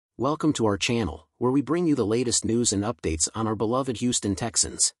Welcome to our channel, where we bring you the latest news and updates on our beloved Houston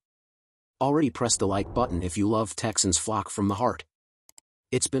Texans. Already press the like button if you love Texans flock from the heart.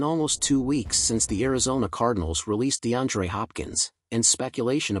 It's been almost 2 weeks since the Arizona Cardinals released DeAndre Hopkins, and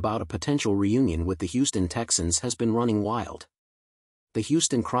speculation about a potential reunion with the Houston Texans has been running wild. The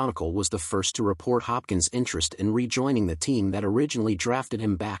Houston Chronicle was the first to report Hopkins' interest in rejoining the team that originally drafted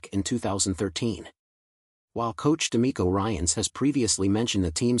him back in 2013. While coach DeMeco Ryans has previously mentioned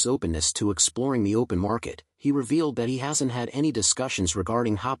the team's openness to exploring the open market, he revealed that he hasn't had any discussions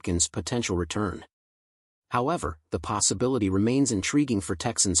regarding Hopkins' potential return. However, the possibility remains intriguing for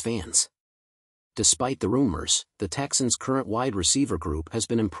Texans fans. Despite the rumors, the Texans' current wide receiver group has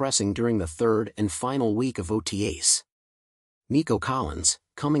been impressing during the third and final week of OTAs. Nico Collins,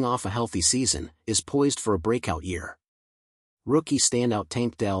 coming off a healthy season, is poised for a breakout year. Rookie standout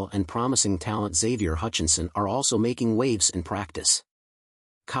Tank Dell and promising talent Xavier Hutchinson are also making waves in practice.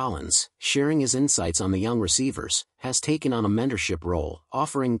 Collins, sharing his insights on the young receivers, has taken on a mentorship role,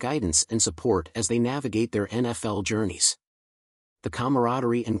 offering guidance and support as they navigate their NFL journeys. The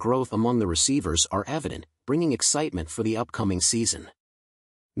camaraderie and growth among the receivers are evident, bringing excitement for the upcoming season.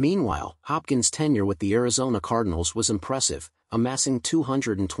 Meanwhile, Hopkins' tenure with the Arizona Cardinals was impressive, amassing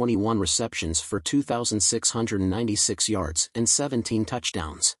 221 receptions for 2,696 yards and 17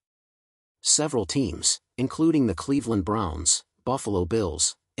 touchdowns. Several teams, including the Cleveland Browns, Buffalo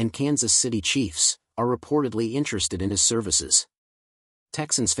Bills, and Kansas City Chiefs, are reportedly interested in his services.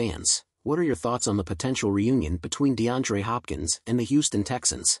 Texans fans, what are your thoughts on the potential reunion between DeAndre Hopkins and the Houston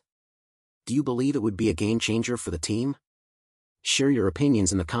Texans? Do you believe it would be a game-changer for the team? Share your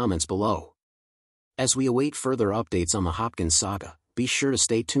opinions in the comments below. As we await further updates on the Hopkins saga, be sure to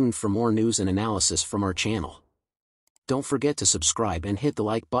stay tuned for more news and analysis from our channel. Don't forget to subscribe and hit the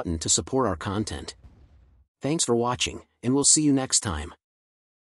like button to support our content. Thanks for watching, and we'll see you next time.